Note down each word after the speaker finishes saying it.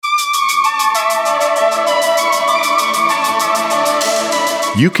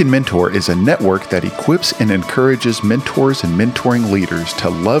You Can Mentor is a network that equips and encourages mentors and mentoring leaders to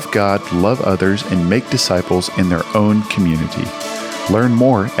love God, love others, and make disciples in their own community. Learn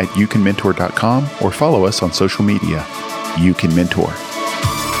more at youcanmentor.com or follow us on social media. You Can Mentor.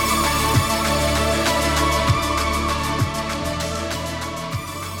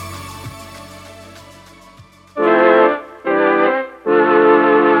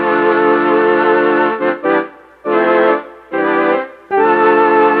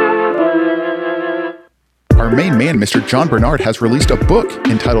 Our main man, Mr. John Bernard, has released a book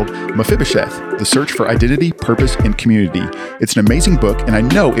entitled Mephibosheth, The Search for Identity, Purpose, and Community. It's an amazing book, and I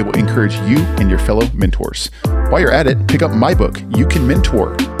know it will encourage you and your fellow mentors. While you're at it, pick up my book, You Can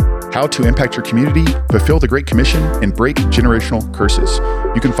Mentor, How to Impact Your Community, Fulfill the Great Commission, and Break Generational Curses.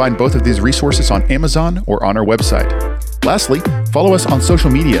 You can find both of these resources on Amazon or on our website. Lastly, follow us on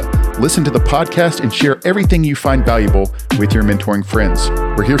social media, listen to the podcast, and share everything you find valuable with your mentoring friends.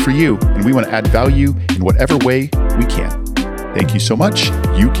 We're here for you, and we want to add value in whatever way we can. Thank you so much.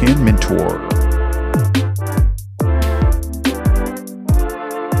 You Can Mentor.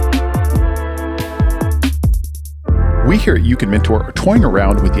 We here at You Can Mentor are toying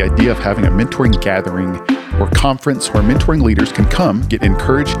around with the idea of having a mentoring gathering or conference where mentoring leaders can come get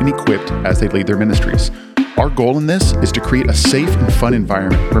encouraged and equipped as they lead their ministries. Our goal in this is to create a safe and fun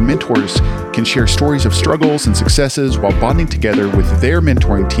environment where mentors can share stories of struggles and successes while bonding together with their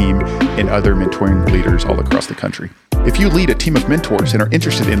mentoring team and other mentoring leaders all across the country. If you lead a team of mentors and are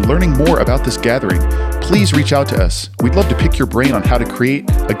interested in learning more about this gathering, please reach out to us. We'd love to pick your brain on how to create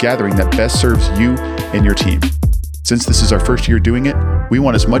a gathering that best serves you and your team. Since this is our first year doing it, we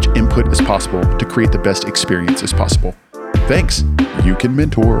want as much input as possible to create the best experience as possible. Thanks. You Can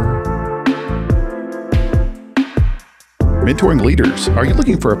Mentor. Mentoring leaders, are you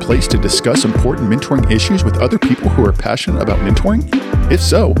looking for a place to discuss important mentoring issues with other people who are passionate about mentoring? If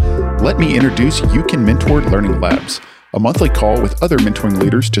so, let me introduce You Can Mentor Learning Labs, a monthly call with other mentoring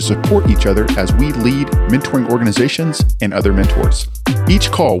leaders to support each other as we lead mentoring organizations and other mentors.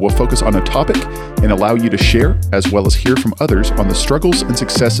 Each call will focus on a topic and allow you to share as well as hear from others on the struggles and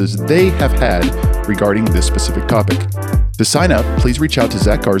successes they have had regarding this specific topic. To sign up, please reach out to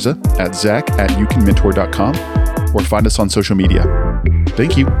Zach Garza at zach@youcanmentor.com or find us on social media.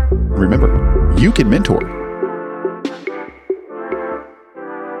 Thank you. Remember, you can mentor.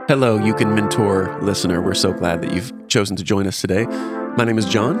 Hello, You Can Mentor listener. We're so glad that you've chosen to join us today. My name is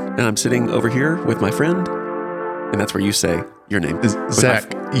John, and I'm sitting over here with my friend, and that's where you say your name.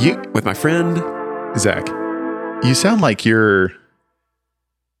 Zach, with my friend. Zach, you sound like you're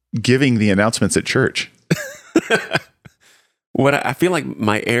giving the announcements at church. What I feel like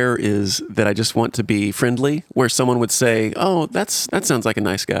my air is that I just want to be friendly, where someone would say, "Oh, that sounds like a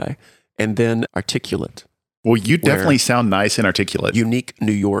nice guy," and then articulate. Well, you definitely sound nice and articulate. Unique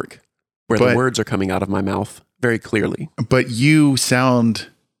New York, where the words are coming out of my mouth very clearly. But you sound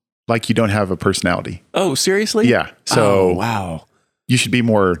like you don't have a personality. Oh, seriously? Yeah. So wow. You should be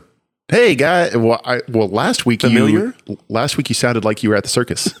more, hey, guy. Well, last week familiar? Last week you sounded like you were at the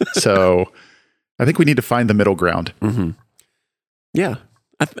circus. So I think we need to find the middle ground. Mm-hmm. Yeah,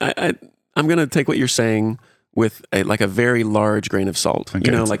 I'm going to take what you're saying with a very large grain of salt,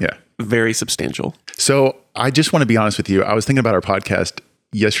 Okay, very substantial. So I just want to be honest with you. I was thinking about our podcast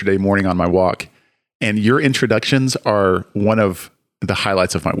yesterday morning on my walk, and your introductions are one of the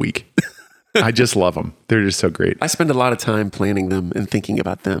highlights of my week. I just love them. They're just so great. I spend a lot of time planning them and thinking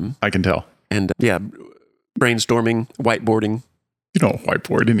about them. I can tell. And brainstorming, whiteboarding. You don't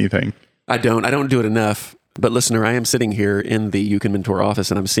whiteboard anything. I don't do it enough. But listener, I am sitting here in the You Can Mentor office,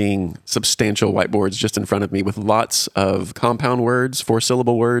 and I'm seeing substantial whiteboards just in front of me with lots of compound words,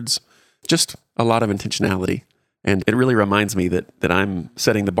 4-syllable words, just a lot of intentionality. And it really reminds me that I'm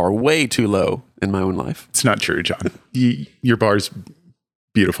setting the bar way too low in my own life. It's not true, John. Your bar's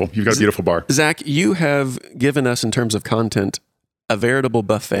beautiful. You've got a beautiful bar. Zach, you have given us, in terms of content, a veritable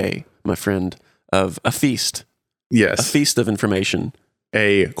buffet, my friend, of a feast. Yes. A feast of information.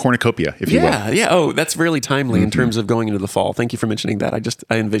 A cornucopia, if you will. Yeah. Oh, that's really timely in terms of going into the fall. Thank you for mentioning that.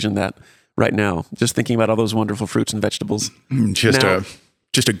 I envision that right now, just thinking about all those wonderful fruits and vegetables. Just a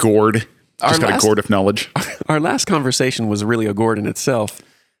gourd. Just got a gourd of knowledge. Our last conversation was really a gourd in itself,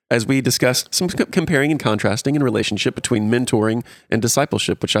 as we discussed some comparing and contrasting in relationship between mentoring and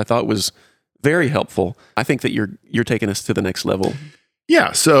discipleship, which I thought was very helpful. I think that you're taking us to the next level.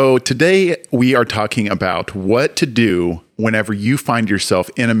 Yeah. So today we are talking about what to do whenever you find yourself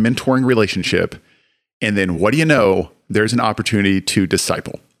in a mentoring relationship. And then what do you know? There's an opportunity to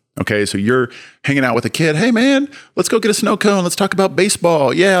disciple. Okay. So you're hanging out with a kid. Hey man, let's go get a snow cone. Let's talk about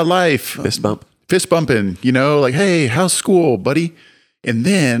baseball. Yeah. Life. Fist bump. Fist bumping, like, hey, how's school, buddy? And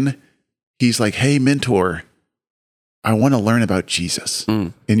then he's like, hey, mentor, I want to learn about Jesus.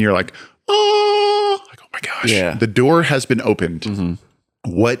 And you're like, oh my gosh, the door has been opened. Mm-hmm.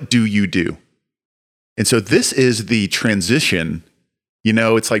 What do you do? And so this is the transition.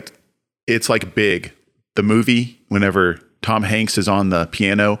 It's like Big, the movie, whenever Tom Hanks is on the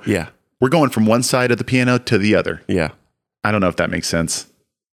piano. Yeah. We're going from one side of the piano to the other. Yeah. I don't know if that makes sense.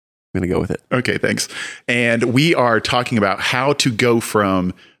 I'm going to go with it. Okay, thanks. And we are talking about how to go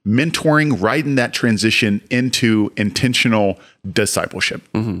from mentoring right in that transition into intentional discipleship.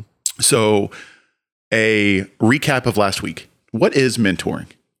 Mm-hmm. So a recap of last week. What is mentoring?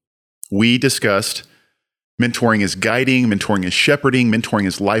 We discussed mentoring is guiding, mentoring is shepherding, mentoring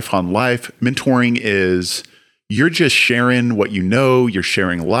is life on life. Mentoring is you're just sharing what you know, you're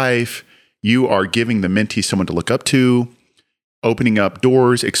sharing life. You are giving the mentee someone to look up to, opening up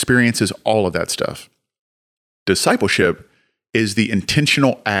doors, experiences, all of that stuff. Discipleship is the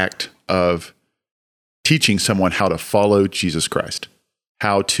intentional act of teaching someone how to follow Jesus Christ,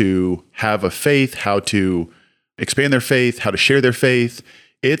 how to have a faith, how to expand their faith, how to share their faith.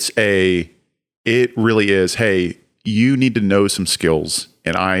 It really is, hey, you need to know some skills,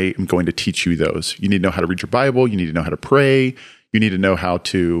 and I am going to teach you those. You need to know how to read your Bible. You need to know how to pray. You need to know how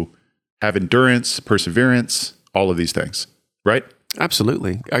to have endurance, perseverance, all of these things, right?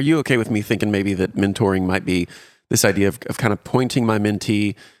 Absolutely. Are you okay with me thinking maybe that mentoring might be this idea of kind of pointing my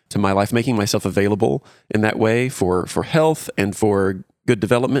mentee to my life, making myself available in that way for health and for good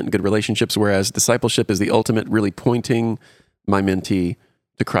development and good relationships, whereas discipleship is the ultimate really pointing my mentee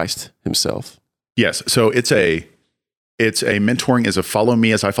to Christ himself? Yes. So it's a mentoring is a follow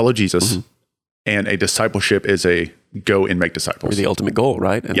me as I follow Jesus, mm-hmm. and a discipleship is a go and make disciples. The ultimate goal,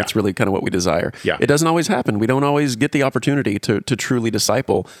 right? And that's really kind of what we desire. Yeah. It doesn't always happen. We don't always get the opportunity to truly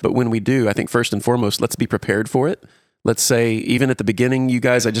disciple. But when we do, I think first and foremost, let's be prepared for it. Let's say, even at the beginning, you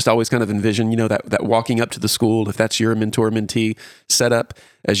guys, I just always kind of envision, that walking up to the school, if that's your mentor-mentee setup,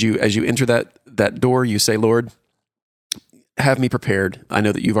 as you enter that door, you say, Lord, have me prepared. I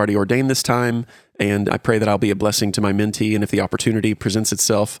know that you've already ordained this time, and I pray that I'll be a blessing to my mentee. And if the opportunity presents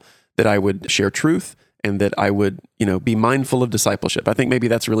itself, that I would share truth and that I would, be mindful of discipleship. I think maybe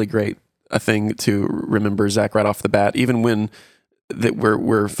that's really great, a thing to remember, Zach, right off the bat, even when that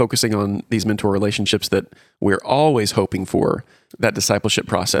we're focusing on these mentor relationships, that we're always hoping for that discipleship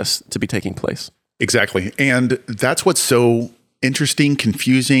process to be taking place. Exactly. And that's what's so interesting,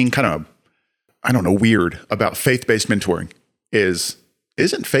 confusing, kind of, weird about faith-based mentoring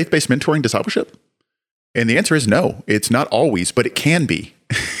isn't faith-based mentoring discipleship? And the answer is no, it's not always, but it can be.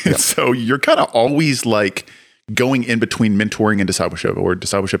 Yep. So you're kind of always like going in between mentoring and discipleship, or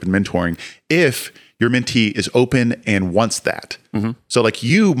discipleship and mentoring, if your mentee is open and wants that. Mm-hmm. So like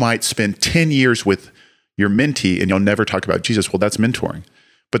you might spend 10 years with your mentee and you'll never talk about Jesus. Well, that's mentoring.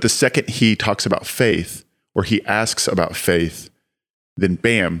 But the second he talks about faith, or he asks about faith, then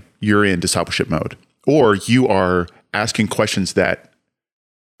bam, you're in discipleship mode. Or you are asking questions that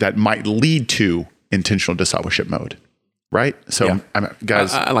might lead to intentional discipleship mode, right? So,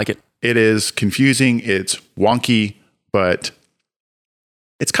 guys, I like it. It is confusing. It's wonky, but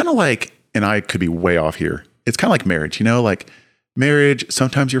it's kind of like, and I could be way off here, it's kind of like marriage, like marriage,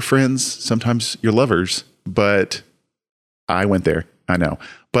 sometimes you're friends, sometimes you're lovers, but I went there, I know.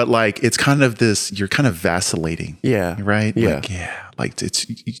 But like, it's kind of this, you're kind of vacillating. Yeah. Right? Yeah. Like it's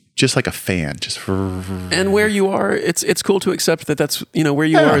just like a fan, just. And where you are, it's cool to accept that's, where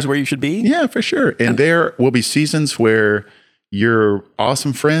you are is where you should be. Yeah, for sure. And there will be seasons where you're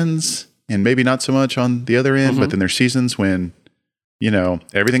awesome friends and maybe not so much on the other end, mm-hmm. but then there's seasons when,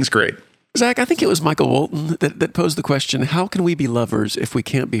 everything's great. Zach, I think it was Michael Walton that posed the question, how can we be lovers if we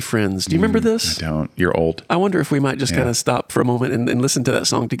can't be friends? Do you remember this? I don't. You're old. I wonder if we might just kind of stop for a moment and listen to that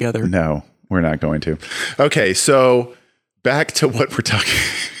song together. No, we're not going to. Okay, so back to what we're talking.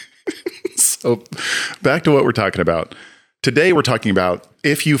 About. Today we're talking about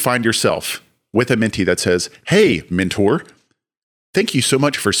if you find yourself with a mentee that says, hey, mentor, thank you so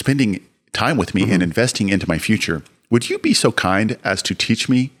much for spending time with me mm-hmm. and investing into my future. Would you be so kind as to teach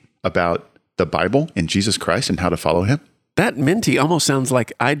me about the Bible and Jesus Christ and how to follow him? That mentee almost sounds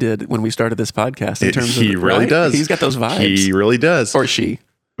like I did when we started this podcast. He really does. He's got those vibes. He really does. Or she.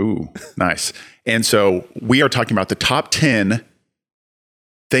 Ooh, nice. And so we are talking about the top 10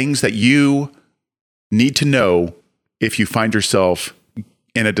 things that you need to know if you find yourself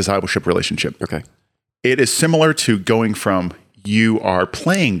in a discipleship relationship. Okay. It is similar to going from you are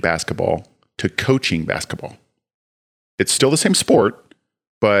playing basketball to coaching basketball. It's still the same sport,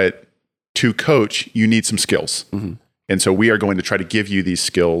 but to coach, you need some skills. Mm-hmm. And so we are going to try to give you these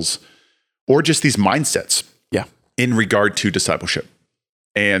skills or just these mindsets in regard to discipleship.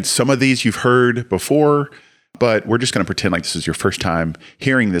 And some of these you've heard before, but we're just going to pretend like this is your first time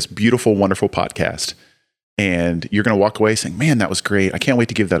hearing this beautiful, wonderful podcast. And you're going to walk away saying, man, that was great. I can't wait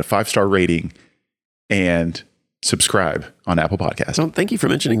to give that a 5-star rating and subscribe on Apple Podcasts. So thank you for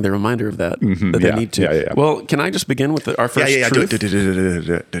mentioning the reminder of that, that they need to. Yeah. Well, can I just begin with our first truth?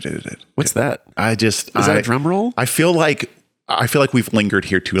 What's that? Is that a drum roll? I feel like we've lingered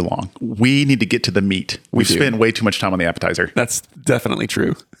here too long. We need to get to the meat. We've spent way too much time on the appetizer. That's definitely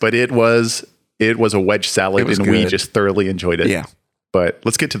true. But it was a wedge salad, and we just thoroughly enjoyed it. Yeah. But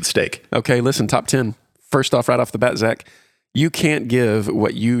let's get to the steak. Okay, listen, top 10. First off, right off the bat, Zach, you can't give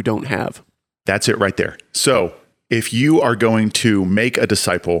what you don't have. That's it right there. So if you are going to make a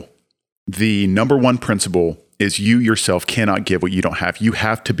disciple, the number one principle is you yourself cannot give what you don't have. You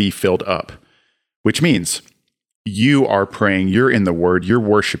have to be filled up, which means you are praying, you're in the Word, you're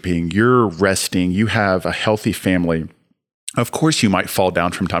worshiping, you're resting, you have a healthy family. Of course, you might fall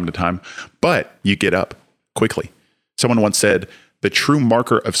down from time to time, but you get up quickly. Someone once said, the true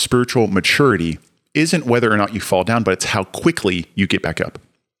marker of spiritual maturity isn't whether or not you fall down, but it's how quickly you get back up.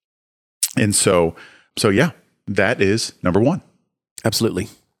 And so yeah, that is number one. Absolutely.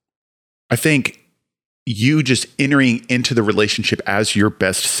 I think you just entering into the relationship as your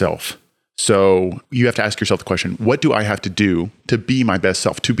best self. So you have to ask yourself the question, what do I have to do to be my best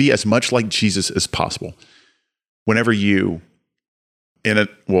self, to be as much like Jesus as possible? Whenever you,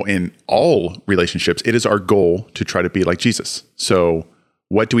 in all relationships, it is our goal to try to be like Jesus. So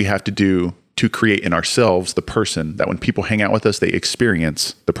what do we have to do to create in ourselves the person that when people hang out with us, they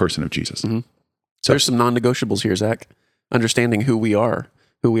experience the person of Jesus? Mm-hmm. So there's some non-negotiables here, Zach. Understanding who we are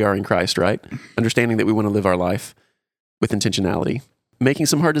in Christ, right? Understanding that we want to live our life with intentionality. Making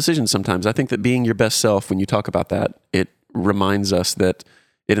some hard decisions sometimes. I think that being your best self, when you talk about that, it reminds us that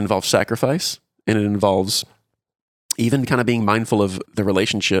it involves sacrifice, and it involves even kind of being mindful of the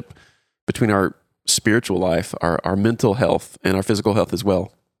relationship between our spiritual life, our mental health, and our physical health as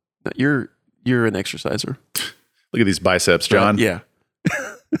well. Now, you're an exerciser. Look at these biceps, John. Yeah.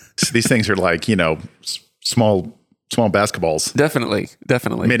 So these things are like, small basketballs. Definitely.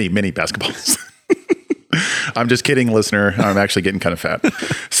 Mini basketballs. I'm just kidding, listener. I'm actually getting kind of fat.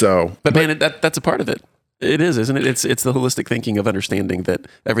 So, but man, that's a part of it. It is, isn't it? It's the holistic thinking of understanding that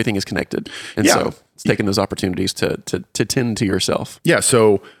everything is connected. And so it's taking those opportunities to tend to yourself. Yeah.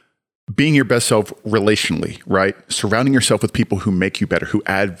 So being your best self relationally, right? Surrounding yourself with people who make you better, who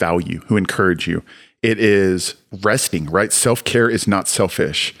add value, who encourage you. It is resting, right? Self-care is not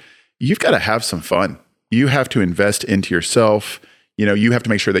selfish. You've got to have some fun. You have to invest into yourself. You have to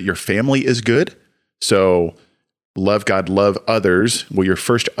make sure that your family is good. So love God, love others. Well, your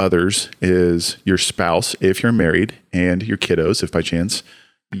first others is your spouse, if you're married, and your kiddos, if by chance,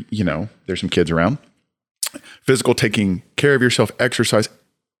 there's some kids around. Physical, taking care of yourself, exercise,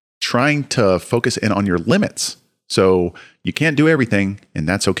 trying to focus in on your limits. So you can't do everything, and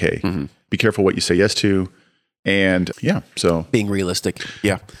that's okay. Mm-hmm. Be careful what you say yes to. And so being realistic.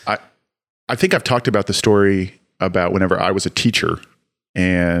 Yeah. I think I've talked about the story about whenever I was a teacher,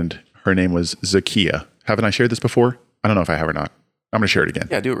 and her name was Zacchaeus. Haven't I shared this before? I don't know if I have or not. I'm going to share it again.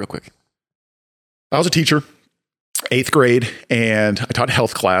 Yeah, do it real quick. I was a teacher, 8th grade, and I taught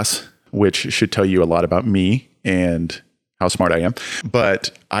health class, which should tell you a lot about me and how smart I am.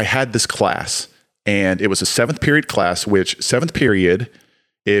 But I had this class, and it was a 7th period class, which 7th period,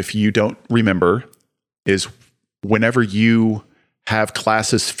 if you don't remember, is whenever you have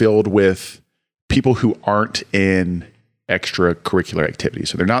classes filled with people who aren't in extracurricular activities.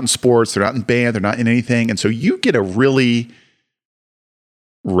 So they're not in sports, they're not in band, they're not in anything. And so you get a really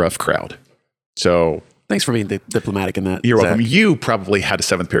rough crowd. So thanks for being diplomatic in that. You're welcome. You probably had a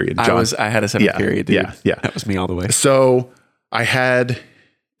 7th period, John. I had a 7th period, dude. Yeah. That was me all the way. So I had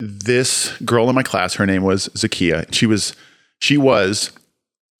this girl in my class. Her name was Zacchaeus. She was,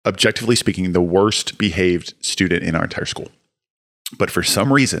 objectively speaking, the worst behaved student in our entire school. But for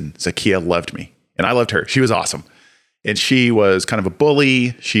some reason, Zacchaeus loved me, and I loved her. She was awesome. And she was kind of a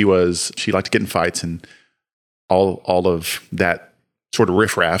bully. She liked to get in fights and all of that sort of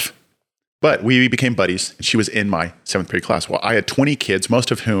riffraff. But we became buddies, and she was in my 7th period class. Well, I had 20 kids, most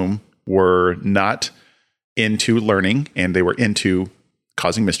of whom were not into learning, and they were into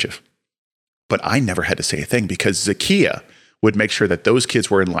causing mischief. But I never had to say a thing because Zacchaeus would make sure that those kids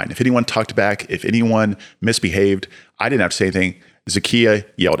were in line. If anyone talked back, if anyone misbehaved, I didn't have to say anything. Zacchaeus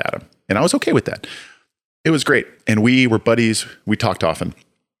yelled at him, and I was okay with that. It was great. And we were buddies. We talked often.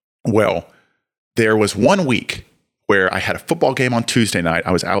 Well, there was one week where I had a football game on Tuesday night.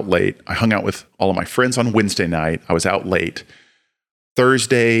 I was out late. I hung out with all of my friends on Wednesday night. I was out late.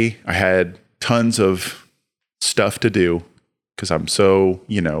 Thursday, I had tons of stuff to do. because I'm so,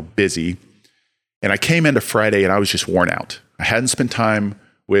 busy. And I came into Friday and I was just worn out. I hadn't spent time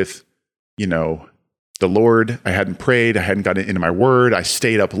with, the Lord. I hadn't prayed. I hadn't gotten into my word. I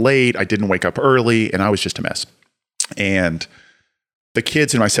stayed up late. I didn't wake up early, and I was just a mess. And the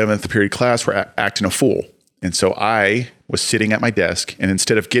kids in my 7th period class were acting a fool. And so I was sitting at my desk, and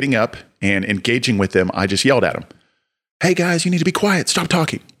instead of getting up and engaging with them, I just yelled at them. Hey guys, you need to be quiet. Stop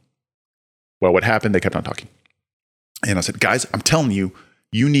talking. Well, what happened? They kept on talking. And I said, guys, I'm telling you,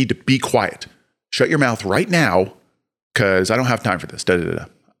 you need to be quiet. Shut your mouth right now, because I don't have time for this.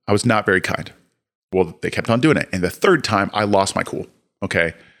 I was not very kind. Well, they kept on doing it. And the third time, I lost my cool.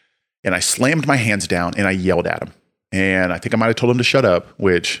 Okay. And I slammed my hands down and I yelled at them. And I think I might have told them to shut up,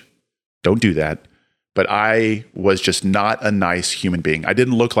 which don't do that. But I was just not a nice human being. I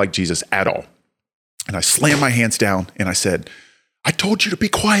didn't look like Jesus at all. And I slammed my hands down and I said, I told you to be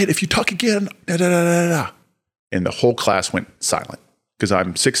quiet. If you talk again, da, da, da, da, da. And the whole class went silent because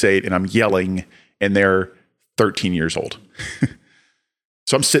I'm 6'8" and I'm yelling and they're 13 years old.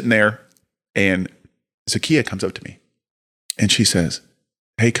 So I'm sitting there and Zakiya comes up to me and she says,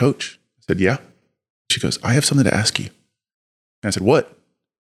 hey, coach. I said, yeah. She goes, I have something to ask you. And I said, what?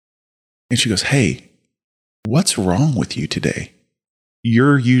 And she goes, hey, what's wrong with you today?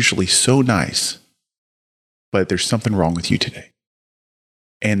 You're usually so nice, but there's something wrong with you today.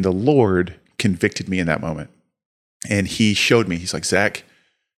 And the Lord convicted me in that moment. And he showed me, he's like, Zach,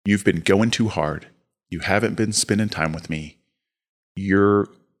 you've been going too hard. You haven't been spending time with me. You're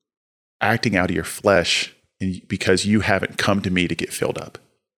acting out of your flesh because you haven't come to me to get filled up.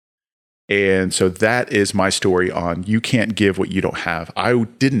 And so that is my story on you can't give what you don't have. I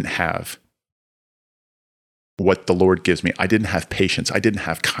didn't have what the Lord gives me. I didn't have patience. I didn't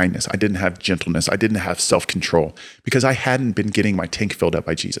have kindness. I didn't have gentleness. I didn't have self-control because I hadn't been getting my tank filled up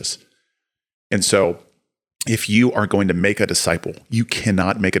by Jesus. And so if you are going to make a disciple, you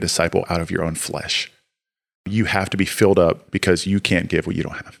cannot make a disciple out of your own flesh. You have to be filled up because you can't give what you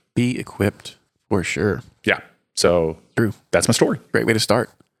don't have. Be equipped for sure. Yeah. So True. That's my story. Great way to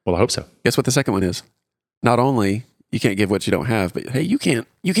start. Well, I hope so. Guess what the second one is? Not only you can't give what you don't have, but hey, you can't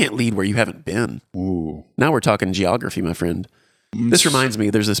lead where you haven't been. Ooh. Now we're talking geography, my friend. This reminds me,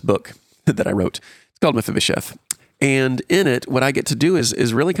 there's this book that I wrote. It's called Mephibosheth. And in it, what I get to do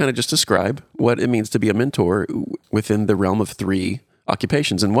is really kind of just describe what it means to be a mentor within the realm of 3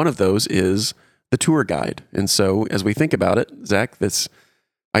 occupations. And one of those is the tour guide. And so as we think about it, Zach, this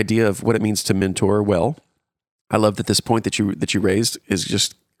idea of what it means to mentor well, I love that this point that you raised is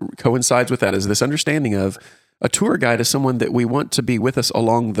just coincides with that, is this understanding of a tour guide is someone that we want to be with us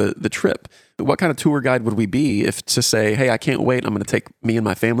along the trip. What kind of tour guide would we be if to say, hey, I can't wait, I'm going to take me and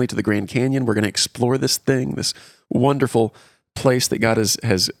my family to the Grand Canyon, we're going to explore this thing, this wonderful place that God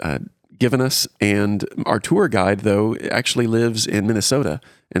has given us, and our tour guide, though, actually lives in Minnesota,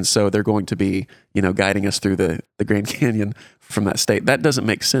 and so they're going to be, guiding us through the Grand Canyon from that state. That doesn't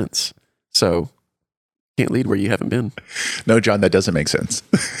make sense. So can't lead where you haven't been. No, John, that doesn't make sense.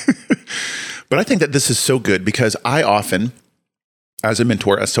 But I think that this is so good because I often, as a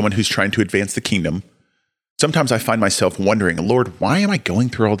mentor, as someone who's trying to advance the kingdom, sometimes I find myself wondering, Lord, why am I going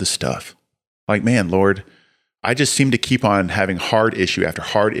through all this stuff? Like, man, Lord, I just seem to keep on having hard issue after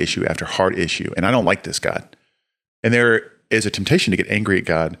hard issue after hard issue. And I don't like this, God. And there is a temptation to get angry at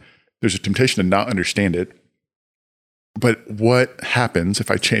God. There's a temptation to not understand it. But what happens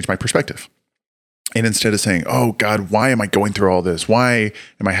if I change my perspective? And instead of saying, oh, God, why am I going through all this? Why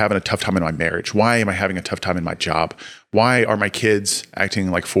am I having a tough time in my marriage? Why am I having a tough time in my job? Why are my kids acting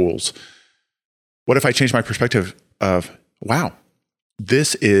like fools? What if I change my perspective of, wow,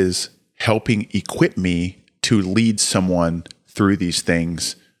 this is helping equip me to lead someone through these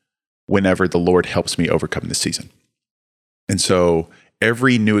things whenever the Lord helps me overcome this season. And so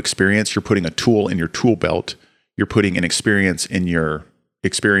every new experience, you're putting a tool in your tool belt. You're putting an experience in your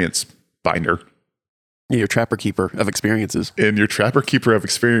experience binder. Your trapper keeper of experiences. In your trapper keeper of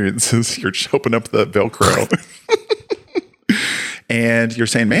experiences, you're just opening up the Velcro. And you're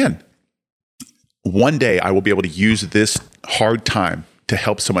saying, man, one day I will be able to use this hard time to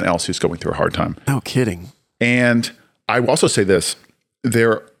help someone else who's going through a hard time. No kidding. And I will also say this.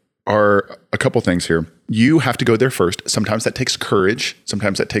 There are a couple things here. You have to go there first. Sometimes that takes courage.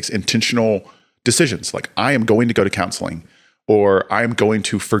 Sometimes that takes intentional decisions. Like, I am going to go to counseling, or I am going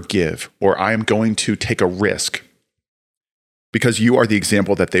to forgive, or I am going to take a risk, because you are the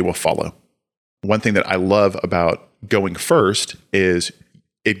example that they will follow. One thing that I love about going first is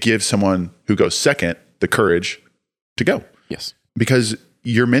it gives someone who goes second the courage to go. Yes. Because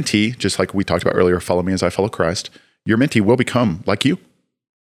your mentee, just like we talked about earlier, follow me as I follow Christ, your mentee will become like you.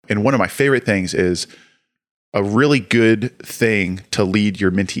 And one of my favorite things is A really good thing to lead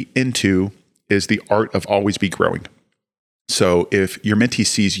your mentee into is the art of always be growing. So if your mentee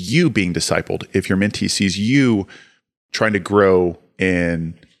sees you being discipled, if your mentee sees you trying to grow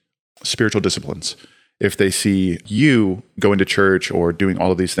in spiritual disciplines, if they see you going to church or doing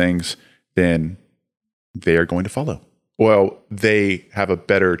all of these things, then they are going to follow. Well, they have a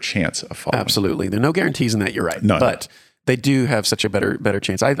better chance of following. Absolutely. There are no guarantees in that. You're right. None. But they do have such a better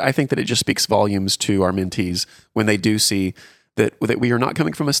chance. I think that it just speaks volumes to our mentees when they do see that we are not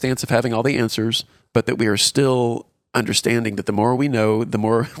coming from a stance of having all the answers, but that we are still understanding that the more we know, the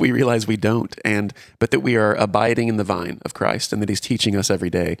more we realize we don't, but that we are abiding in the vine of Christ and that he's teaching us every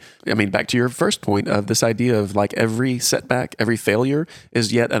day. I mean, back to your first point of this idea of like every setback, every failure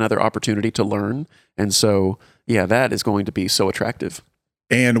is yet another opportunity to learn. And so, yeah, that is going to be so attractive.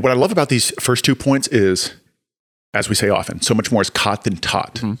 And what I love about these first 2 points is, as we say often, so much more is caught than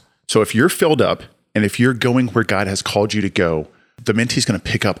taught. Mm-hmm. So if you're filled up and if you're going where God has called you to go, the mentee's going to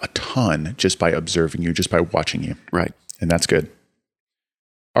pick up a ton just by observing you, just by watching you. Right. And that's good.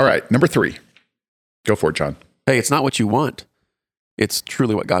 All right. Number 3. Go for it, John. Hey, it's not what you want. It's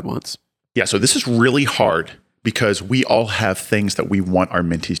truly what God wants. Yeah. So this is really hard because we all have things that we want our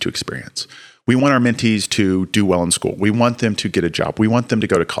mentees to experience. We want our mentees to do well in school. We want them to get a job. We want them to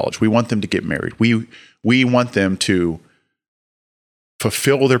go to college. We want them to get married. We want them to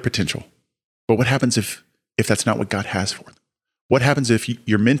fulfill their potential. But what happens if that's not what God has for them? What happens if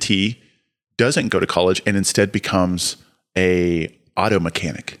your mentee doesn't go to college and instead becomes a auto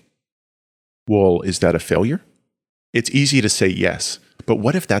mechanic? Well, is that a failure? It's easy to say yes, but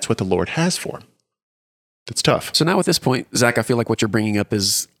what if that's what the Lord has for him? That's tough. So now at this point, Zach, I feel like what you're bringing up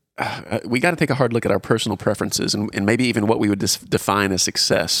is we got to take a hard look at our personal preferences and maybe even what we would define as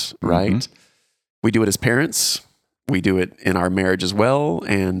success, right? Mm-hmm. We do it as parents. We do it in our marriage as well.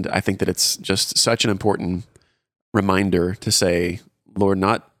 And I think that it's just such an important reminder to say, Lord,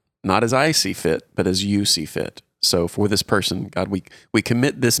 not as I see fit, but as you see fit. So for this person, God, we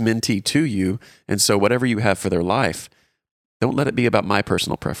commit this mentee to you. And so whatever you have for their life, don't let it be about my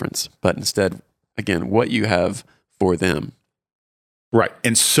personal preference, but instead, again, what you have for them. Right.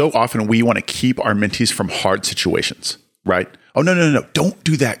 And so often we want to keep our mentees from hard situations, right? Oh, no. Don't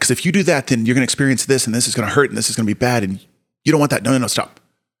do that. Because if you do that, then you're going to experience this and this is going to hurt and this is going to be bad. And you don't want that. No, stop.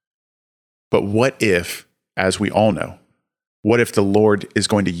 But what if, as we all know, what if the Lord is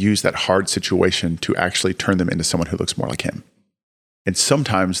going to use that hard situation to actually turn them into someone who looks more like him? And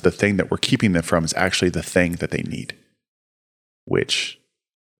sometimes the thing that we're keeping them from is actually the thing that they need, which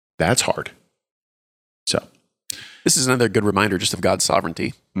that's hard. So this is another good reminder just of God's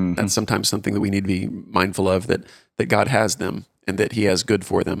sovereignty. Mm-hmm. That's sometimes something that we need to be mindful of, that God has them and that he has good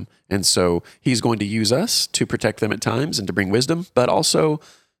for them. And so he's going to use us to protect them at times and to bring wisdom, but also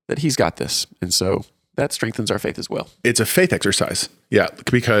that he's got this. And so that strengthens our faith as well. It's a faith exercise. Yeah,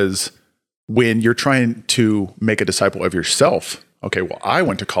 because when you're trying to make a disciple of yourself, okay, well, I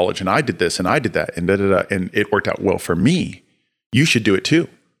went to college and I did this and I did that and and it worked out well for me. You should do it too.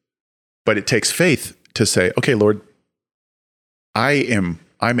 But it takes faith to say, okay, Lord, I'm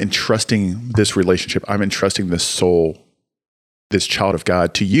entrusting this relationship. I'm entrusting this soul, this child of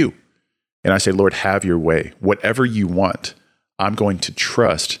God to you. And I say, Lord, have your way. Whatever you want, I'm going to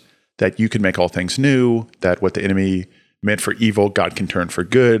trust that you can make all things new, that what the enemy meant for evil, God can turn for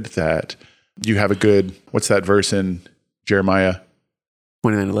good, that you have a good, what's that verse in Jeremiah?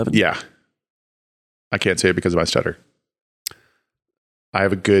 29:11. Yeah. I can't say it because of my stutter. I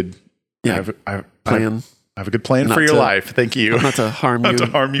have a good plan. I have a good plan for your life. Thank you. Not to harm you. Not to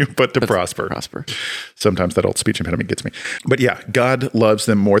harm you, but to prosper. Sometimes that old speech impediment gets me. But yeah, God loves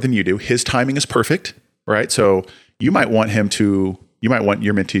them more than you do. His timing is perfect, right? So you might want your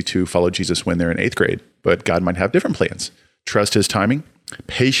mentee to follow Jesus when they're in 8th grade, but God might have different plans. Trust his timing.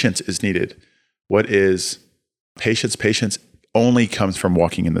 Patience is needed. What is patience? Patience only comes from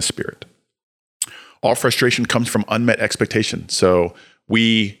walking in the Spirit. All frustration comes from unmet expectation. So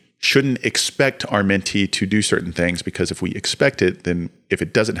we shouldn't expect our mentee to do certain things, because if we expect it, then if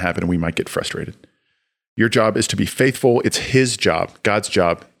it doesn't happen, we might get frustrated. Your job is to be faithful. It's his job, God's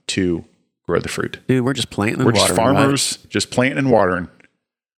job, to grow the fruit. Dude, we're just planting and watering. We're just farmers, right? Just planting and watering.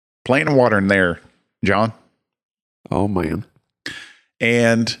 Planting and watering there, John. Oh, man.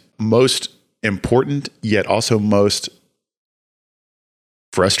 And most important, yet also most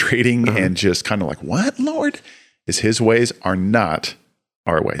frustrating and just kind of like, what, Lord? Is his ways are not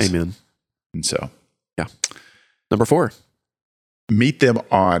our ways. Amen. And so, yeah. Number 4. Meet them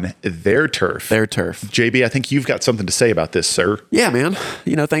on their turf. Their turf. JB, I think you've got something to say about this, sir. Yeah, man.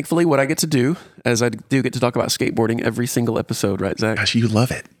 Thankfully, what I get to do, as I do get to talk about skateboarding every single episode, right, Zach? Gosh, you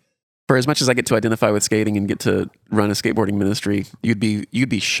love it. For as much as I get to identify with skating and get to run a skateboarding ministry, you'd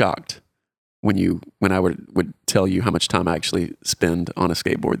be shocked when I would tell you how much time I actually spend on a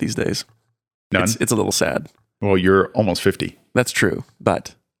skateboard these days. None? It's a little sad. Well, you're almost 50. That's true,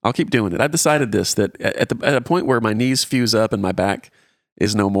 but I'll keep doing it. I've decided that at a point where my knees fuse up and my back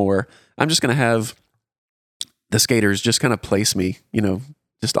is no more, I'm just going to have the skaters just kind of place me,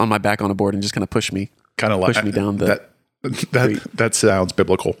 just on my back on a board and just kind of push me down the that sounds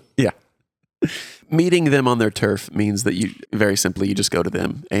biblical. Yeah. Meeting them on their turf means that you just go to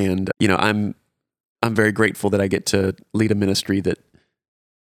them. And, I'm very grateful that I get to lead a ministry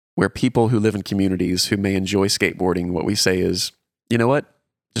where people who live in communities who may enjoy skateboarding, what we say is, you know what?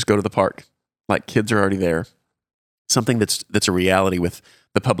 Just go to the park. Like, kids are already there. Something that's a reality with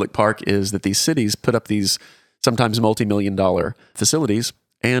the public park is that these cities put up these sometimes multi-million-dollar facilities,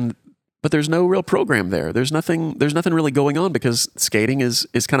 but there's no real program there. There's nothing really going on because skating is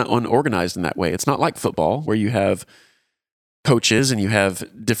kind of unorganized in that way. It's not like football where you have coaches and you have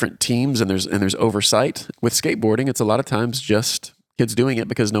different teams and there's oversight. With skateboarding, it's a lot of times just kids doing it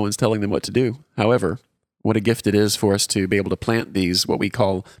because no one's telling them what to do. However, what a gift it is for us to be able to plant these, what we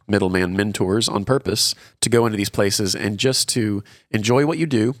call middleman mentors, on purpose, to go into these places and just to enjoy what you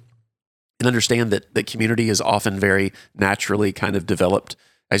do and understand that the community is often very naturally kind of developed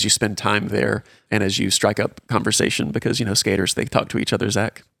as you spend time there and as you strike up conversation, because, skaters, they talk to each other,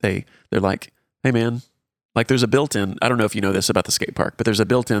 Zach. They're like, hey man, like there's a built-in, I don't know if you know this about the skate park, but there's a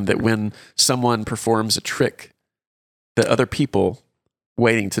built-in that when someone performs a trick, that other people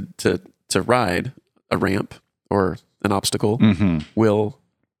waiting to ride a ramp or an obstacle will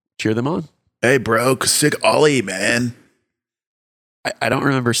cheer them on. Hey bro, sick ollie, man. I don't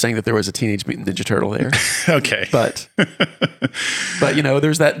remember saying that there was a Teenage Mutant Ninja Turtle there. Okay. But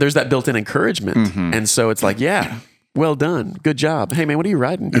there's that built-in encouragement. And so it's like, yeah, well done. Good job. Hey man, what are you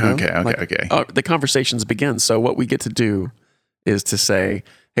riding? Okay. The conversations begin. So what we get to do is to say,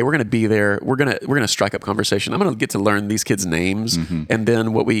 hey, we're going to be there. We're going to strike up conversation. I'm going to get to learn these kids' names. And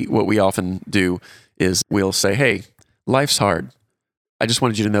then what we often do is we'll say, hey, life's hard. I just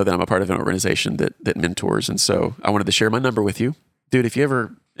wanted you to know that I'm a part of an organization that mentors. And so I wanted to share my number with you. Dude, if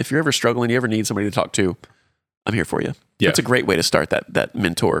you're ever struggling, you ever need somebody to talk to, I'm here for you. Yeah. It's a great way to start that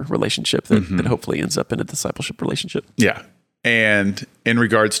mentor relationship that hopefully ends up in a discipleship relationship. Yeah. And in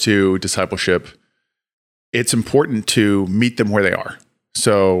regards to discipleship, it's important to meet them where they are.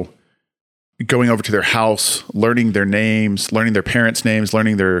 So going over to their house, learning their names, learning their parents' names,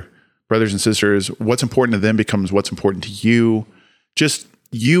 learning their brothers and sisters, what's important to them becomes what's important to you. Just,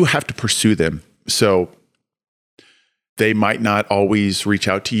 you have to pursue them. So they might not always reach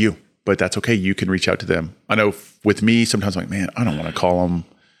out to you, but that's okay. You can reach out to them. I know with me, sometimes I'm like, man, I don't want to call them.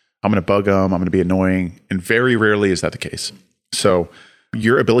 I'm going to bug them. I'm going to be annoying. And very rarely is that the case. So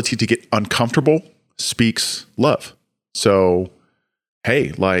your ability to get uncomfortable speaks love. So,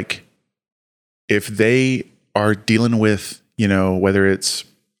 hey, like if they are dealing with, whether it's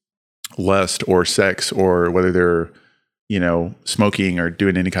lust or sex or whether they're, smoking or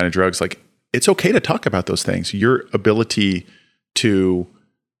doing any kind of drugs, like it's okay to talk about those things. Your ability to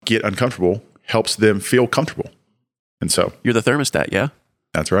get uncomfortable helps them feel comfortable. And so you're the thermostat. Yeah,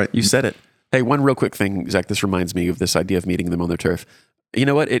 that's right. You said it. Hey, one real quick thing, Zach, this reminds me of this idea of meeting them on their turf. You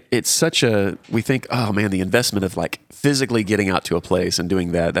know what? It's such we think, oh man, the investment of like physically getting out to a place and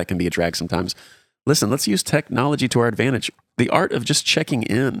doing that can be a drag sometimes. Listen, let's use technology to our advantage. The art of just checking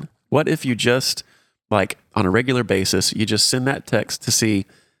in. What if you just, like on a regular basis, you just send that text to see,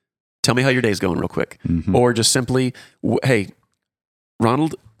 tell me how your day's going real quick. Or just simply, hey,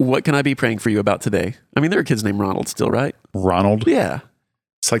 Ronald, what can I be praying for you about today? I mean, there are kids named Ronald still, right? Ronald? Yeah.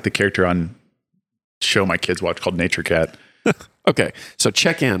 It's like the character on show my kids watch called Nature Cat. Okay. So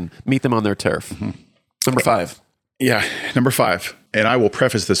check in, meet them on their turf. Number 5. Yeah. Number 5. And I will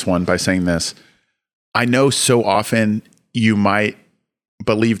preface this one by saying this. I know so often you might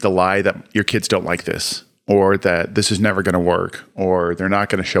believe the lie that your kids don't like this, or that this is never going to work, or they're not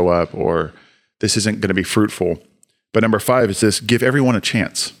going to show up, or this isn't going to be fruitful. But number 5 is this: give everyone a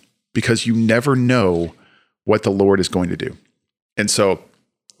chance, because you never know what the Lord is going to do. And so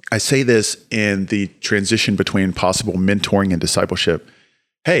I say this in the transition between possible mentoring and discipleship.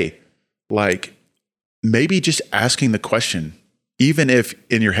 Hey, like maybe just asking the question, even if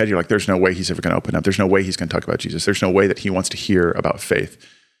in your head you're like, there's no way he's ever going to open up. There's no way he's going to talk about Jesus. There's no way that he wants to hear about faith.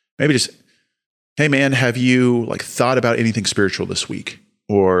 Maybe just, hey man, have you like thought about anything spiritual this week?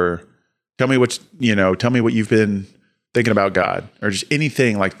 Or tell me what you've been thinking about God, or just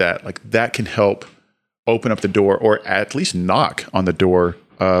anything like that. Like that can help open up the door, or at least knock on the door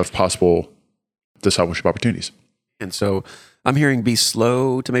of possible discipleship opportunities. And so I'm hearing be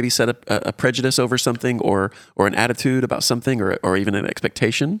slow to maybe set a prejudice over something or an attitude about something or even an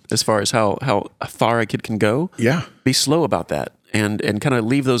expectation as far as how far a kid can go. Yeah. Be slow about that and kind of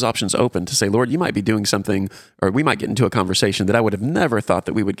leave those options open to say, Lord, you might be doing something, or we might get into a conversation that I would have never thought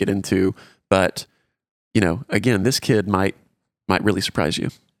that we would get into. But, again, this kid might really surprise you.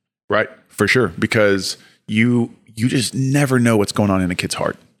 Right. For sure. Because you just never know what's going on in a kid's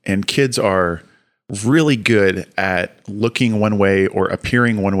heart. And kids are really good at looking one way or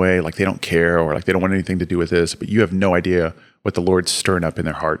appearing one way, like they don't care or like they don't want anything to do with this, but you have no idea what the Lord's stirring up in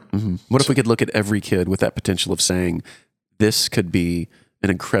their heart. Mm-hmm. What if we could look at every kid with that potential of saying, this could be an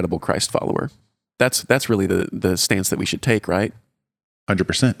incredible Christ follower? That's really the stance that we should take, right?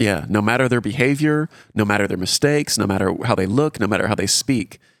 100%. Yeah. No matter their behavior, no matter their mistakes, no matter how they look, no matter how they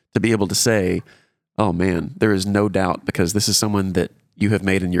speak, to be able to say, oh man, there is no doubt, because this is someone that you have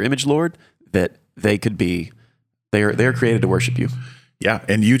made in your image, Lord, that they could be, they're created to worship you. Yeah.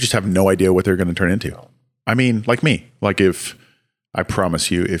 And you just have no idea what they're going to turn into. I mean, like me, like I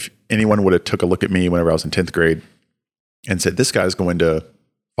promise you, if anyone would have took a look at me whenever I was in 10th grade and said, this guy's going to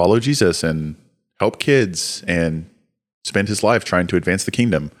follow Jesus and help kids and spend his life trying to advance the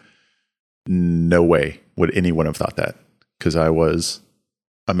kingdom, no way would anyone have thought that, because I was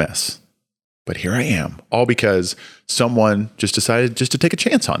a mess. But here I am, all because someone just decided just to take a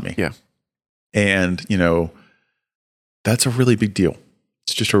chance on me. Yeah. And, that's a really big deal.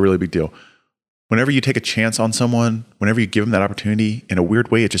 It's just a really big deal. Whenever you take a chance on someone, whenever you give them that opportunity, in a weird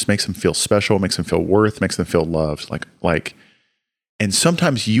way, it just makes them feel special, makes them feel worth, makes them feel loved. And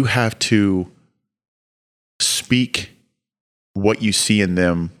sometimes you have to speak what you see in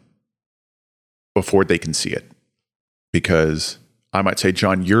them before they can see it. Because I might say,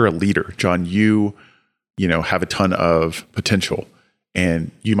 John, you're a leader. John, you have a ton of potential.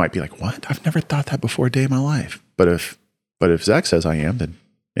 And you might be like, what? I've never thought that before a day in my life. But if Zach says I am, then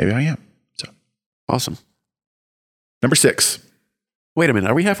maybe I am. So awesome. Number 6. Wait a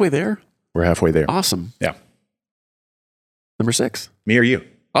minute. Are we halfway there? We're halfway there. Awesome. Yeah. Number 6. Me or you?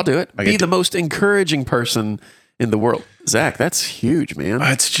 I'll do it. Be the most encouraging person in the world. Zach, that's huge, man.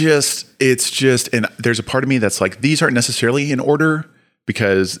 It's just, and there's a part of me that's like, these aren't necessarily in order,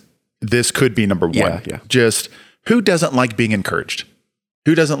 because this could be number 1. Yeah. Just, who doesn't like being encouraged?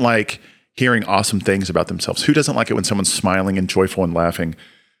 Who doesn't like hearing awesome things about themselves? Who doesn't like it when someone's smiling and joyful and laughing?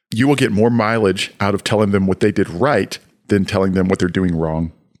 You will get more mileage out of telling them what they did right than telling them what they're doing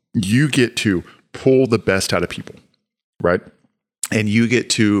wrong. You get to pull the best out of people, right? And you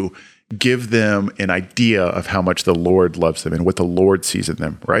get to give them an idea of how much the Lord loves them and what the Lord sees in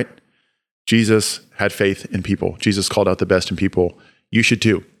them, right? Jesus had faith in people. Jesus called out the best in people. You should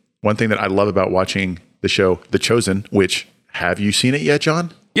too. One thing that I love about watching the show, The Chosen, which, have you seen it yet,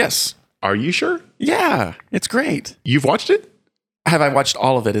 John? Yes. Are you sure? Yeah, it's great. You've watched it? Have I watched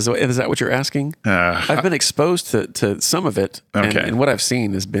all of it? Is that what you're asking? I've been exposed to some of it, and what I've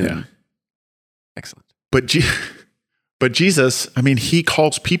seen has been excellent. But Jesus, I mean, he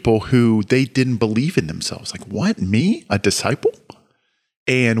calls people who they didn't believe in themselves. Like, what, me? A disciple?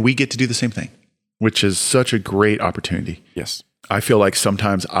 And we get to do the same thing, which is such a great opportunity. Yes. I feel like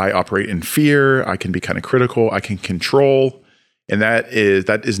sometimes I operate in fear. I can be kind of critical. I can control. And that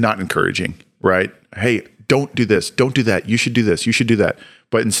is not encouraging, right? Hey, don't do this. Don't do that. You should do this. You should do that.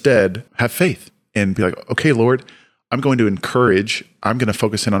 But instead, have faith and be like, okay, Lord, I'm going to encourage. I'm going to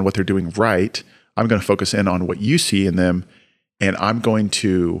focus in on what they're doing right. I'm going to focus in on what you see in them. And I'm going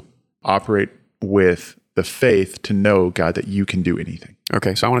to operate with the faith to know, God, that you can do anything.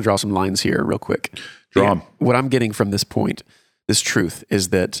 Okay, so I want to draw some lines here real quick. Draw them. What I'm getting from this point, this truth, is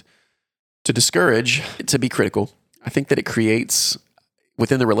that to discourage, to be critical, I think that it creates,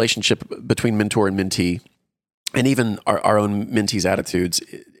 within the relationship between mentor and mentee, and even our own mentees' attitudes,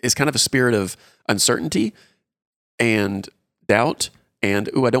 is kind of a spirit of uncertainty and doubt and,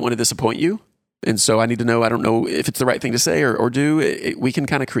 I don't want to disappoint you. And so I need to know, I don't know if it's the right thing to say or do. We can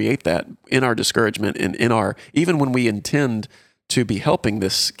kind of create that in our discouragement and even when we intend to be helping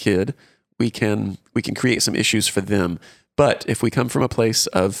this kid, we can create some issues for them. But if we come from a place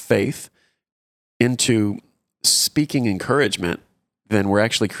of faith into speaking encouragement, then we're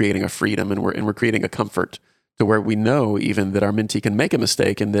actually creating a freedom and we're creating a comfort to where we know even that our mentee can make a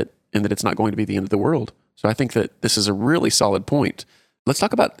mistake and that it's not going to be the end of the world. So I think that this is a really solid point. Let's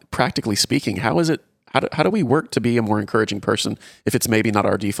talk about, practically speaking, how do we work to be a more encouraging person if it's maybe not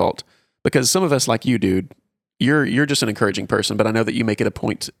our default? Because some of us, like you, dude, you're just an encouraging person, but I know that you make it a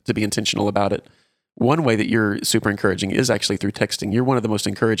point to be intentional about it. One way that you're super encouraging is actually through texting. You're one of the most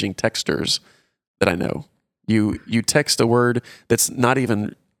encouraging texters that I know. You text a word that's not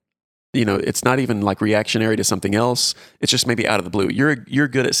even it's not even like reactionary to something else. It's just maybe out of the blue. You're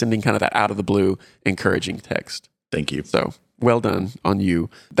good at sending kind of that out of the blue, encouraging text. Thank you. So well done on you.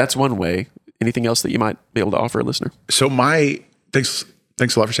 That's one way. Anything else that you might be able to offer a listener? So thanks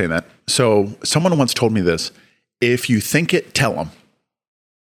a lot for saying that. So someone once told me this: if you think it, tell them.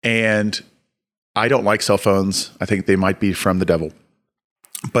 And I don't like cell phones. I think they might be from the devil.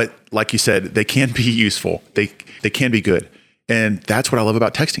 But like you said, they can be useful. They can be good. And that's what I love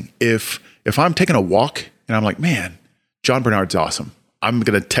about texting. If I'm taking a walk and I'm like, man, John Bernard's awesome, I'm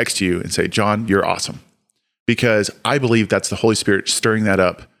going to text you and say, John, you're awesome. Because I believe that's the Holy Spirit stirring that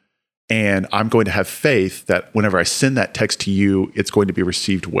up. And I'm going to have faith that whenever I send that text to you, it's going to be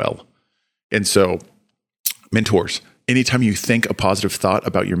received well. And so, mentors, anytime you think a positive thought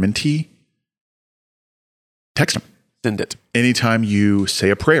about your mentee, text them. Send it. Anytime you say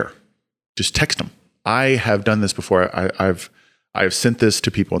a prayer, just text them. I have done this before. I've sent this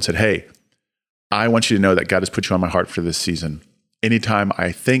to people and said, hey, I want you to know that God has put you on my heart for this season. Anytime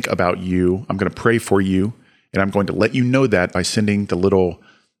I think about you, I'm going to pray for you, and I'm going to let you know that by sending the little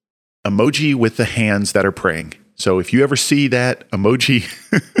emoji with the hands that are praying. So if you ever see that emoji,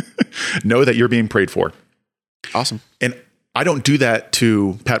 know that you're being prayed for. Awesome. And I don't do that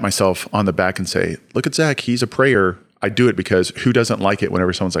to pat myself on the back and say, look at Zach, he's a prayer. I do it because who doesn't like it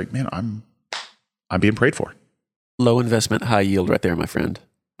whenever someone's like, man, I'm being prayed for. Low investment, high yield right there, my friend.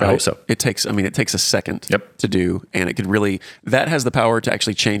 Right? I hope so. It takes a second to do, and it could really, that has the power to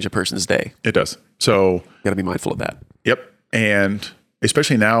actually change a person's day. It does. So you got to be mindful of that. Yep. And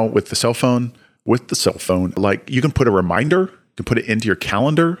especially now with the cell phone, like you can put a reminder, you can put it into your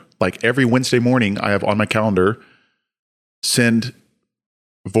calendar. Like every Wednesday morning I have on my calendar, send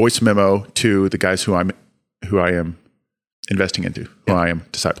voice memo to the guys who I am investing into, who I am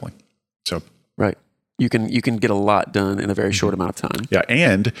discipling. So, right. You can get a lot done in a very short amount of time. Yeah.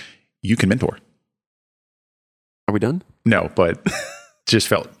 And you can mentor. Are we done? No, but just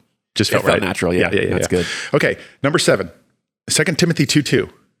felt right. Natural. Yeah. That's good. Okay. Number 7, 2 Timothy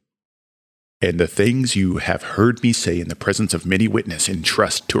 2:2. And the things you have heard me say in the presence of many witnesses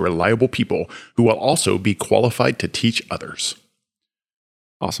entrust to reliable people who will also be qualified to teach others.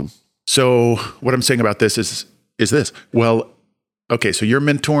 Awesome. So what I'm saying about this is this. Well, okay, so you're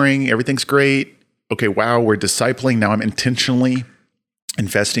mentoring, everything's great. Okay, wow, we're discipling. Now I'm intentionally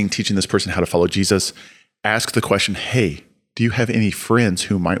investing, teaching this person how to follow Jesus. Ask the question, hey, do you have any friends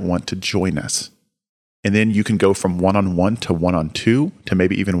who might want to join us? And then you can go from 1-on-1 to 1-on-2 to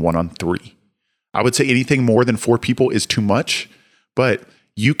maybe even 1-on-3. I would say anything more than 4 people is too much, but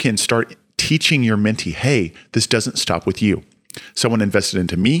you can start teaching your mentee, hey, this doesn't stop with you. Someone invested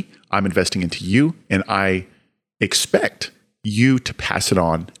into me, I'm investing into you, and I expect you to pass it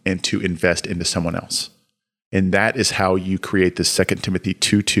on and to invest into someone else. And that is how you create this 2 Timothy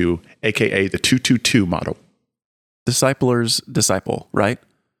 2:2, aka the 2-2-2 model. Disciplers disciple, right?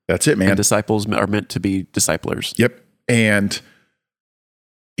 That's it, man. And disciples are meant to be disciplers. Yep. And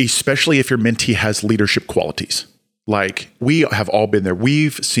especially if your mentee has leadership qualities. Like we have all been there.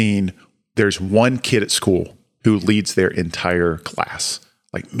 We've seen there's one kid at school who leads their entire class.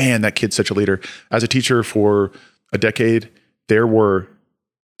 Like, man, that kid's such a leader. As a teacher for a decade, there were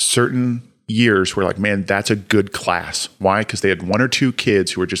certain years where like, man, that's a good class. Why? Because they had 1 or 2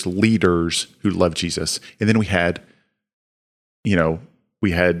 kids who were just leaders who loved Jesus. And then we had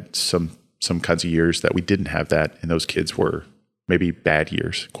some kinds of years that we didn't have that. And those kids were maybe bad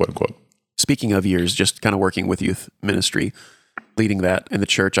years, quote unquote. Speaking of years, just kind of working with youth ministry, leading that in the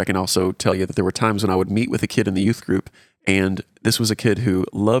church, I can also tell you that there were times when I would meet with a kid in the youth group, and this was a kid who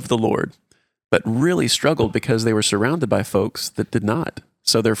loved the Lord, but really struggled because they were surrounded by folks that did not.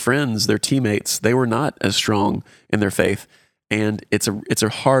 So their friends, their teammates, they were not as strong in their faith. And it's a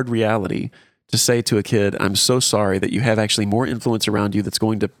hard reality to say to a kid, I'm so sorry that you have actually more influence around you that's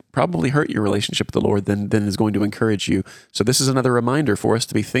going to probably hurt your relationship with the Lord than is going to encourage you. So this is another reminder for us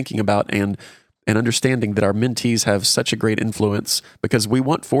to be thinking about and understanding that our mentees have such a great influence because we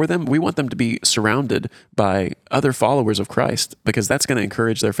want them to be surrounded by other followers of Christ because that's going to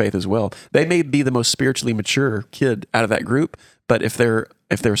encourage their faith as well. They may be the most spiritually mature kid out of that group, but if they're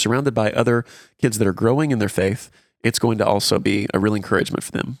surrounded by other kids that are growing in their faith, it's going to also be a real encouragement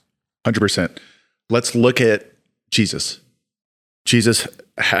for them. 100%. Let's look at Jesus. Jesus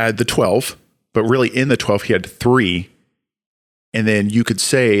had the 12, but really in the 12, he had 3. And then you could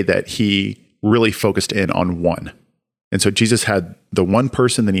say that he really focused in on 1. And so Jesus had the 1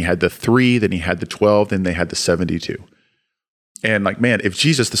 person, then he had the 3, then he had the 12, then they had the 72. And like, man, if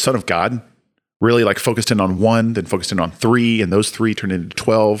Jesus, the Son of God, really like focused in on 1, then focused in on 3, and those 3 turned into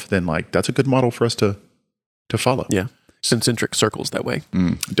 12, then like that's a good model for us to follow. Yeah. concentric circles that way.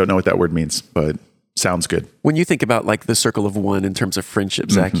 Don't know what that word means, but sounds good. When you think about like the circle of one in terms of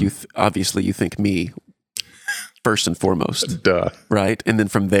friendship, Zach, obviously you think me first and foremost. Duh. Right? And then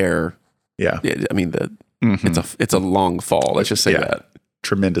from there, Yeah. I mean, it's a long fall. Let's just say that.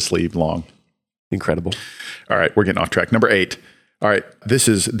 Tremendously long. Incredible. All right, we're getting off track. Number 8. All right, this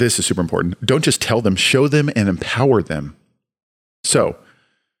is super important. Don't just tell them, show them and empower them. So,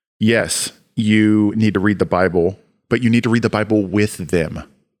 yes, you need to read the Bible, but you need to read the Bible with them.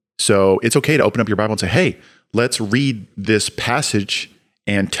 So it's okay to open up your Bible and say, hey, let's read this passage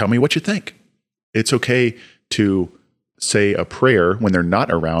and tell me what you think. It's okay to say a prayer when they're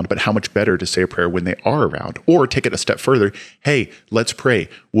not around, but how much better to say a prayer when they are around? Or take it a step further. Hey, let's pray.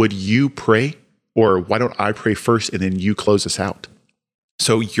 Would you pray? Or why don't I pray first and then you close us out?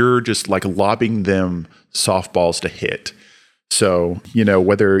 So you're just like lobbing them softballs to hit. So,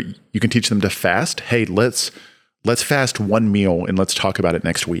 whether you can teach them to fast, hey, let's fast one meal and let's talk about it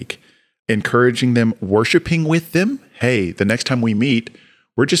next week. Encouraging them, worshiping with them. Hey, the next time we meet,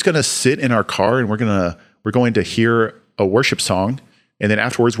 we're just going to sit in our car and we're going to hear a worship song. And then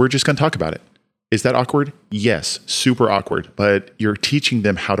afterwards, we're just going to talk about it. Is that awkward? Yes, super awkward, but you're teaching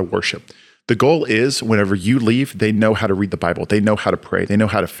them how to worship. The goal is whenever you leave, they know how to read the Bible. They know how to pray. They know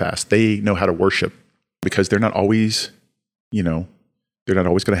how to fast. They know how to worship because they're not always, they're not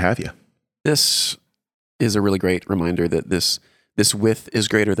always going to have you. This is a really great reminder that this with is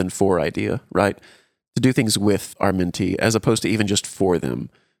greater than for idea, right? To do things with our mentee as opposed to even just for them.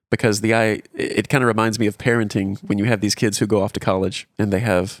 Because it kind of reminds me of parenting when you have these kids who go off to college and they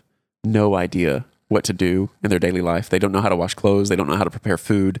have no idea what to do in their daily life. They don't know how to wash clothes. They don't know how to prepare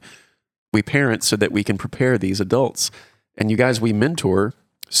food. We parent so that we can prepare these adults. And you guys, we mentor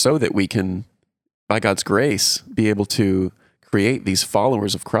so that we can, by God's grace, be able to create these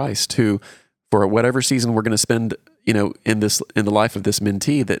followers of Christ who, for whatever season we're going to spend, in the life of this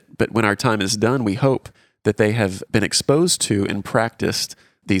mentee, but when our time is done, we hope that they have been exposed to and practiced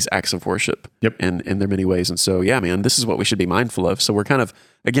these acts of worship in their many ways. And so, yeah, man, this is what we should be mindful of. So we're kind of,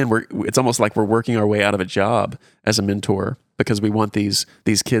 again, it's almost like we're working our way out of a job as a mentor because we want these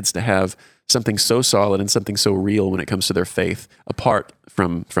kids to have something so solid and something so real when it comes to their faith apart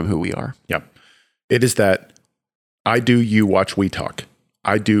from who we are. Yeah. It is that I do, you watch, we talk.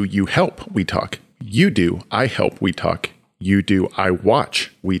 I do, you help, we talk. You do, I help, we talk. You do, I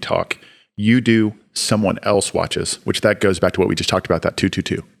watch, we talk. You do, someone else watches, which that goes back to what we just talked about, that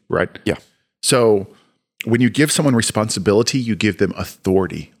 2-2-2, right? Yeah. So when you give someone responsibility, you give them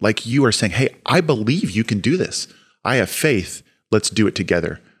authority. Like you are saying, hey, I believe you can do this. I have faith. Let's do it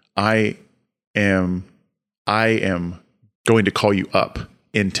together. I am going to call you up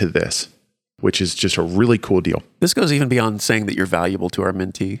into this, which is just a really cool deal. This goes even beyond saying that you're valuable to our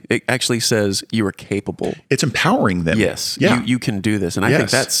mentee. It actually says you are capable. It's empowering them. Yes. Yeah. You can do this. And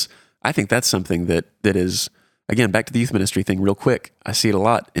I think that's something that is, again, back to the youth ministry thing real quick. I see it a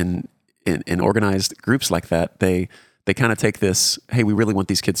lot in organized groups like that. They kind of take this, hey, we really want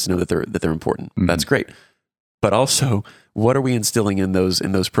these kids to know that they're important. Mm-hmm. That's great. But also, what are we instilling in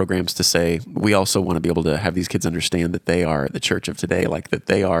those programs to say, we also want to be able to have these kids understand that they are the church of today, like that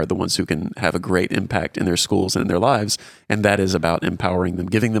they are the ones who can have a great impact in their schools and in their lives. And that is about empowering them,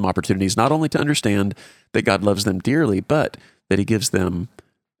 giving them opportunities, not only to understand that God loves them dearly, but that he gives them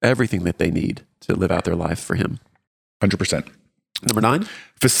everything that they need to live out their life for him. 100%. Number 9,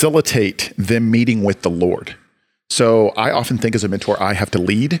 facilitate them meeting with the Lord. So I often think as a mentor, I have to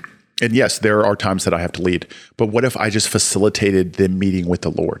lead. And yes, there are times that I have to lead, but what if I just facilitated them meeting with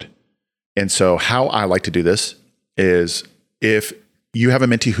the Lord? And so how I like to do this is if you have a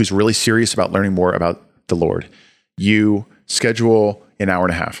mentee who's really serious about learning more about the Lord, you schedule an hour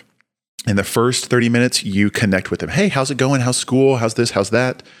and a half. In the first 30 minutes, you connect with them. Hey, how's it going? How's school? How's this? How's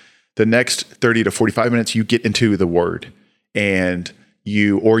that? The next 30 to 45 minutes, you get into the Word and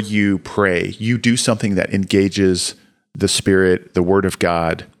you pray. You do something that engages the Spirit, the Word of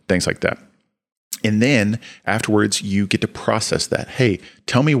God, things like that. And then afterwards, you get to process that. Hey,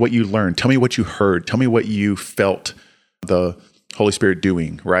 tell me what you learned. Tell me what you heard. Tell me what you felt the Holy Spirit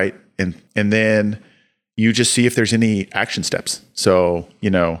doing, right? And then you just see if there's any action steps. So,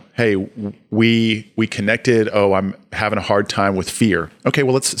 hey, we connected. Oh, I'm having a hard time with fear. Okay,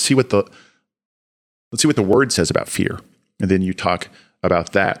 well, let's see what the Word says about fear. And then you talk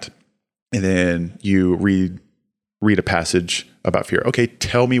about that. And then you read a passage about fear. Okay,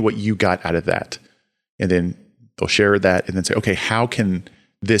 tell me what you got out of that. And then they'll share that and then say, okay, how can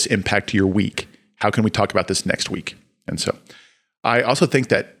this impact your week? How can we talk about this next week? And so I also think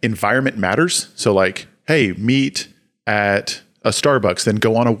that environment matters. So like, hey, meet at a Starbucks, then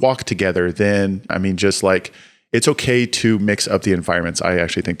go on a walk together. Then, just like it's okay to mix up the environments. I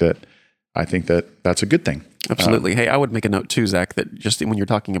think that that's a good thing. Absolutely. Hey, I would make a note too, Zach, that just when you're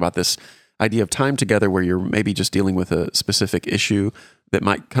talking about this idea of time together where you're maybe just dealing with a specific issue that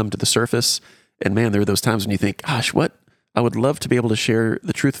might come to the surface. And man, there are those times when you think, gosh, I would love to be able to share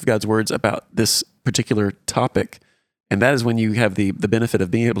the truth of God's words about this particular topic. And that is when you have the benefit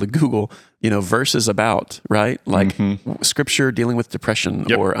of being able to Google, verses about, right? Like scripture dealing with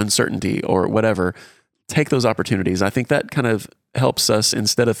depression or uncertainty or whatever. Take those opportunities. I think that kind of helps us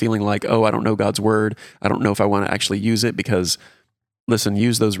instead of feeling like, oh, I don't know God's word. I don't know if I want to actually use it, because listen,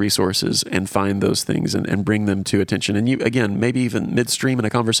 use those resources and find those things and bring them to attention. And you, again, maybe even midstream in a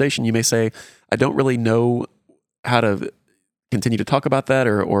conversation, you may say, I don't really know how to continue to talk about that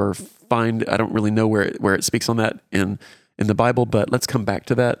or find, I don't really know where it speaks on that in the Bible, but let's come back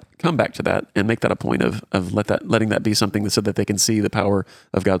to that and make that a point of letting that be something so that they can see the power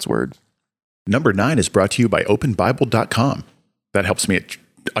of God's word. Number 9 is brought to you by openbible.com. That helps me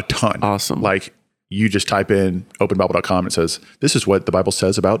a ton. Awesome. Like you just type in openbible.com and it says, this is what the Bible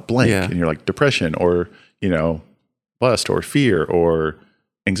says about blank. Yeah. And you're like depression or, lust or fear or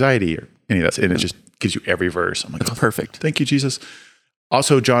anxiety or any of that. And it just gives you every verse. I'm like, that's perfect. Thank you, Jesus.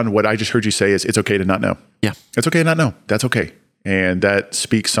 Also, John, what I just heard you say is it's okay to not know. Yeah. It's okay to not know. That's okay. And that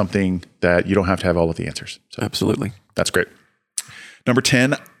speaks something that you don't have to have all of the answers. So absolutely. That's great. Number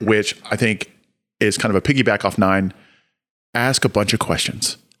 10, which I think is kind of a piggyback off 9, ask a bunch of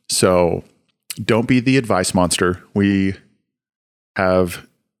questions. So don't be the advice monster. We have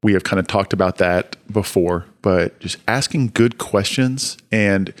kind of talked about that before, but just asking good questions.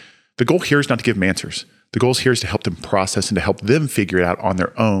 And the goal here is not to give them answers. The goal here is to help them process and to help them figure it out on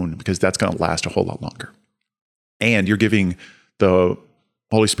their own, because that's going to last a whole lot longer. And you're giving the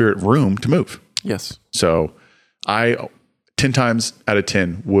Holy Spirit room to move. Yes. So I 10 times out of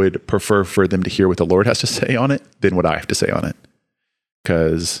 10 would prefer for them to hear what the Lord has to say on it than what I have to say on it.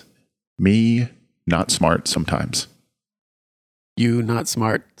 Because me, not smart sometimes. You not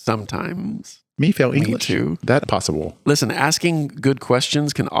smart sometimes. Me fail English. Me too. That possible. Listen, asking good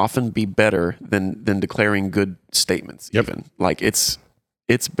questions can often be better than declaring good statements. Yep. Even like it's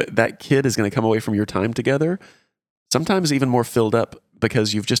that kid is going to come away from your time together sometimes even more filled up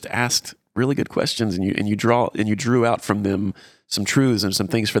because you've just asked really good questions and you drew out from them some truths and some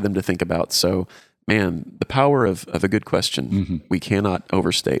things for them to think about. So, man, the power of a good question we cannot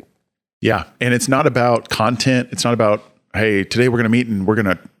overstate. Yeah, and it's not about content. It's not about, hey, today we're going to meet and we're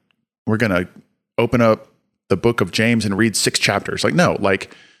going to open up the book of James and read 6 chapters. Like, no,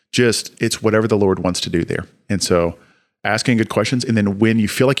 just it's whatever the Lord wants to do there. And so asking good questions, and then when you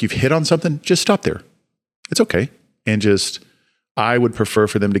feel like you've hit on something, just stop there. It's okay. And I would prefer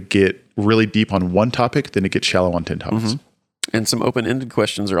for them to get really deep on one topic than to get shallow on 10 topics. And some open-ended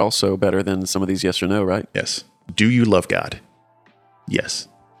questions are also better than some of these yes or no, right? Yes. Do you love God? Yes.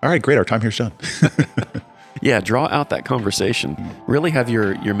 All right, great. Our time here's done. Yeah, draw out that conversation. Really have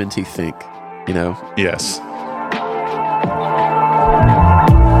your mentee think, Yes.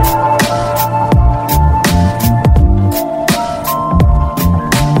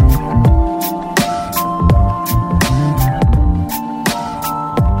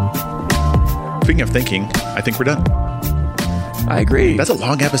 Speaking of thinking, I think we're done. I agree. That's a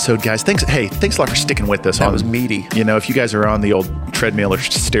long episode, guys. Thanks a lot for sticking with us. That was meaty. If you guys are on the old treadmill or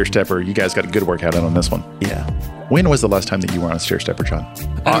stair stepper, you guys got a good workout in on this one. Yeah. When was the last time that you were on a stair stepper, John?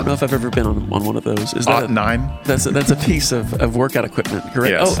 I don't know if I've ever been on one of those. Is that 9? That's a piece of workout equipment,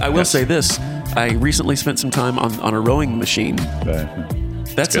 correct? Yes, I will say this. I recently spent some time on a rowing machine.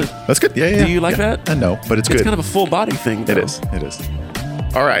 That's good. That's good. Yeah. Do you like that? No, but it's good. It's kind of a full body thing, though. It is.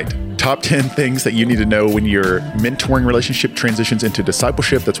 All right. Top 10 things that you need to know when your mentoring relationship transitions into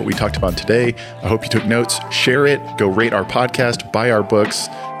discipleship. That's what we talked about today. I hope you took notes. Share it. Go rate our podcast. Buy our books.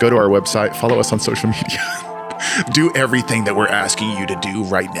 Go to our website. Follow us on social media. Do everything that we're asking you to do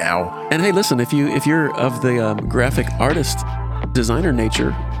right now. And hey, listen, if you're of the graphic artist designer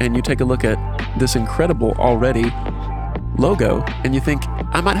nature and you take a look at this incredible already logo and you think,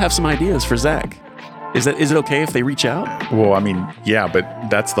 I might have some ideas for Zach. Is it okay if they reach out? Well, I mean, yeah, but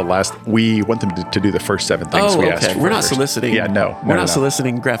that's the last. We want them to do the first 7 things we asked for. We're not soliciting. Yeah, no. We're not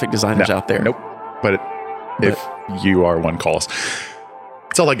soliciting graphic designers out there. Nope. But if you are one, call us.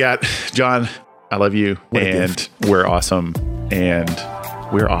 That's all I got. John, I love you. And we're awesome. And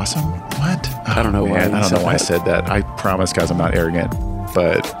we're awesome? What? I don't know why. I don't know why I said that. I promise, guys, I'm not arrogant.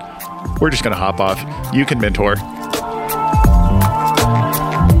 But we're just going to hop off. You can mentor.